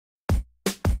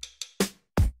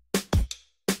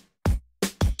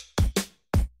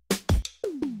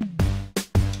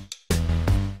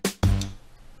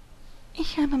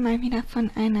Ich habe mal wieder von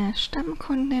einer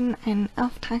Stammkundin einen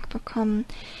Auftrag bekommen.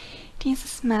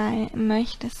 Dieses Mal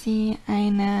möchte sie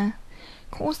eine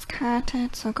Grußkarte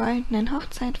zur goldenen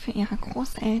Hochzeit für ihre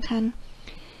Großeltern.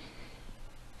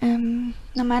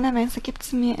 Normalerweise gibt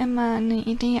sie mir immer eine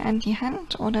Idee an die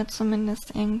Hand oder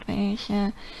zumindest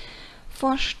irgendwelche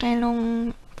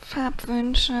Vorstellungen,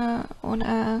 Farbwünsche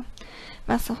oder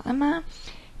was auch immer.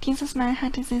 Dieses Mal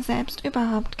hatte sie selbst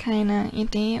überhaupt keine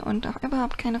Idee und auch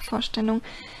überhaupt keine Vorstellung,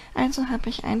 also habe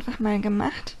ich einfach mal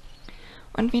gemacht.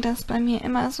 Und wie das bei mir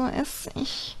immer so ist,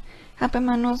 ich habe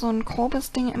immer nur so ein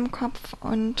grobes Ding im Kopf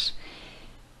und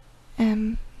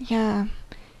ja,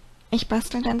 ich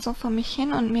bastel dann so vor mich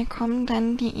hin und mir kommen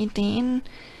dann die Ideen,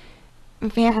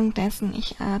 währenddessen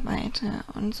ich arbeite.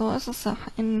 Und so ist es auch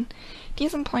in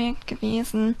diesem Projekt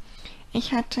gewesen.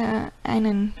 Ich hatte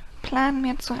einen Plan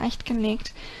mir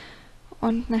zurechtgelegt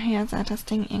und nachher sah das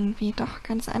Ding irgendwie doch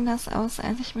ganz anders aus,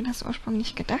 als ich mir das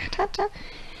ursprünglich gedacht hatte.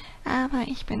 Aber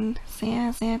ich bin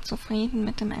sehr, sehr zufrieden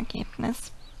mit dem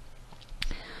Ergebnis.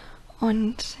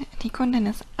 Und die Kundin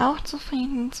ist auch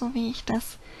zufrieden, so wie ich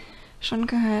das schon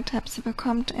gehört habe. Sie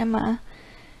bekommt immer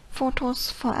Fotos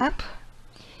vorab.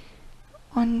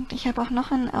 Und ich habe auch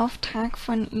noch einen Auftrag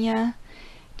von ihr,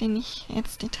 den ich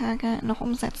jetzt die Tage noch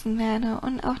umsetzen werde.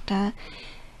 Und auch da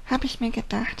habe ich mir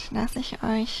gedacht, lasse ich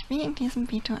euch wie in diesem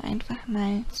Video einfach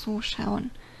mal zuschauen.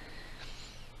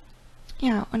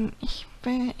 Ja, und ich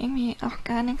will irgendwie auch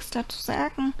gar nichts dazu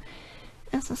sagen.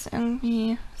 Es ist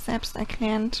irgendwie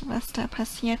selbsterklärend, was da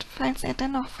passiert. Falls ihr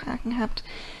dennoch Fragen habt,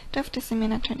 dürft ihr sie mir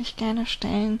natürlich gerne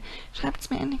stellen. Schreibt es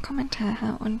mir in die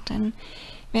Kommentare und dann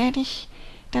werde ich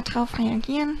darauf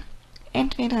reagieren.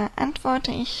 Entweder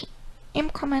antworte ich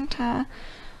im Kommentar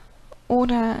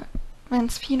oder wenn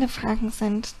es viele Fragen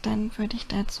sind, dann würde ich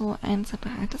dazu ein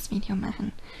separates Video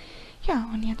machen. Ja,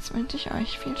 und jetzt wünsche ich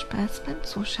euch viel Spaß beim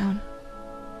Zuschauen.